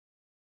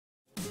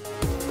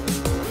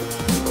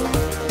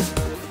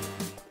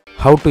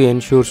how to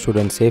ensure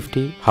student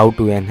safety, how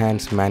to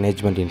enhance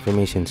management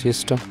information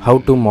system, how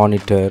to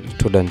monitor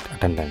student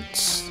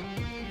attendance.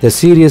 The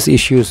serious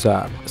issues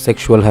are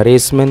sexual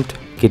harassment,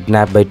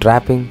 kidnapped by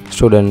trapping,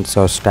 students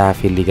or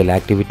staff illegal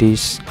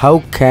activities. How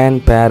can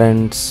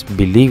parents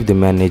believe the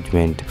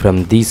management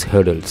from these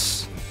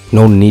hurdles?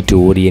 No need to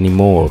worry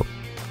anymore.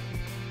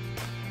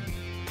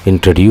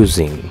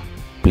 Introducing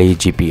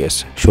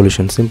PlayGPS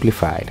Solution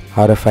Simplified,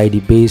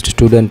 RFID based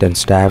student and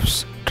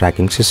staff's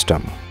tracking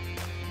system.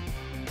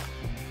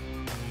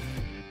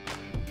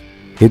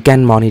 You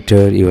can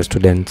monitor your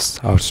students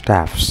or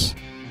staffs.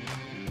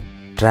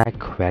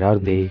 Track where are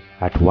they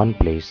at one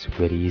place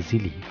very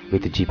easily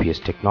with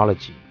GPS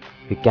technology.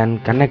 You can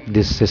connect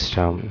this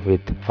system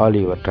with all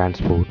your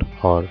transport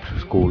or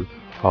school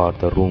or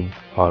the room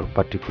or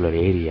particular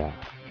area.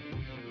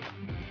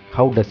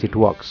 How does it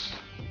works?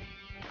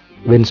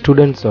 When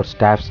students or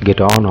staffs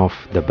get on off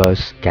the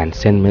bus, can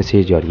send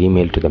message or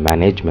email to the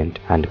management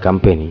and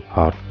company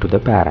or to the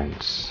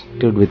parents.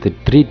 With the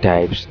three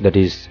types, that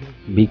is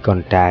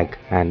beacon tag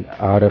and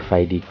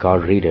RFID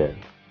card reader.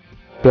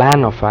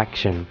 Plan of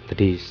action, that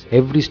is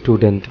every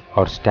student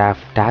or staff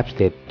taps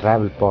their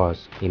travel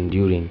pass in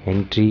during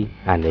entry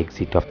and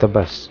exit of the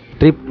bus.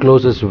 Trip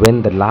closes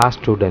when the last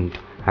student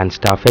and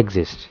staff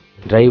exist.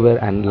 Driver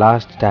and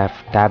last staff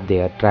tap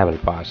their travel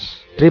pass.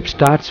 Trip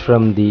starts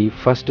from the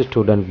first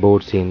student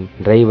boards in.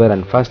 Driver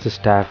and first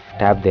staff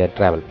tap their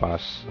travel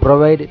pass.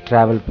 Provide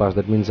travel pass,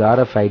 that means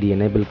RFID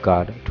enable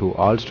card to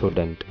all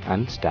student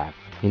and staff.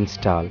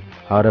 Install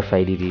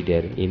RFID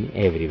reader in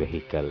every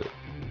vehicle.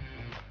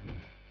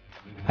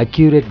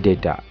 Accurate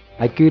data.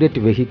 Accurate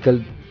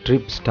vehicle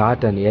trip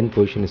start and end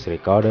position is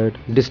recorded.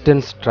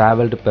 Distance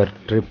traveled per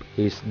trip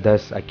is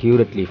thus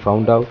accurately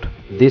found out.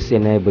 This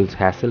enables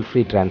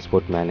hassle-free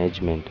transport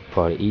management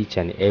for each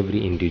and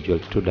every individual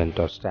student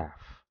or staff.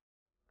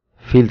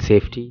 Field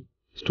safety.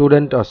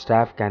 Student or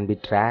staff can be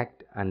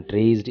tracked and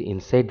traced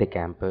inside the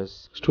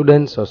campus.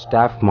 Students or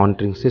staff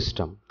monitoring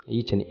system.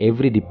 Each and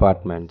every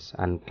departments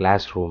and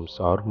classrooms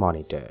are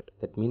monitored.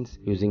 That means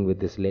using with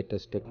this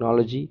latest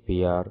technology,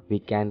 we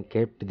can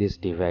keep this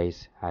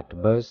device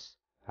at bus,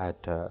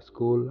 at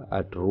school,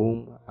 at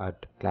room,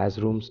 at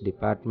classrooms,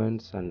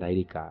 departments and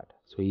ID card.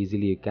 So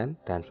easily you can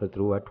transfer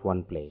through at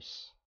one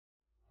place.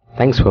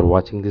 Thanks for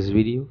watching this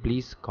video.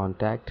 Please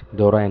contact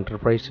Dora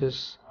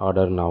Enterprises.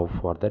 Order now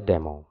for the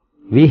demo.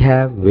 We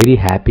have very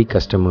happy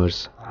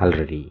customers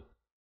already.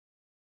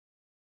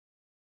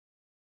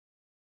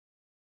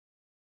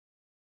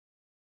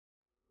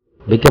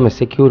 Become a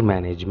secure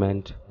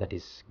management, that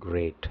is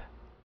great.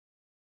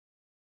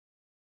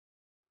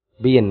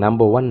 Be a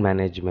number one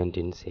management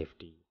in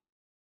safety.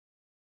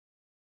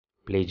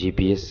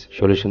 PlayGPS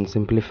Solution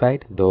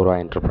Simplified, Dora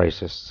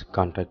Enterprises.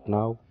 Contact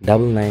now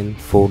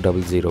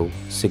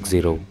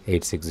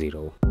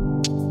 9940060860.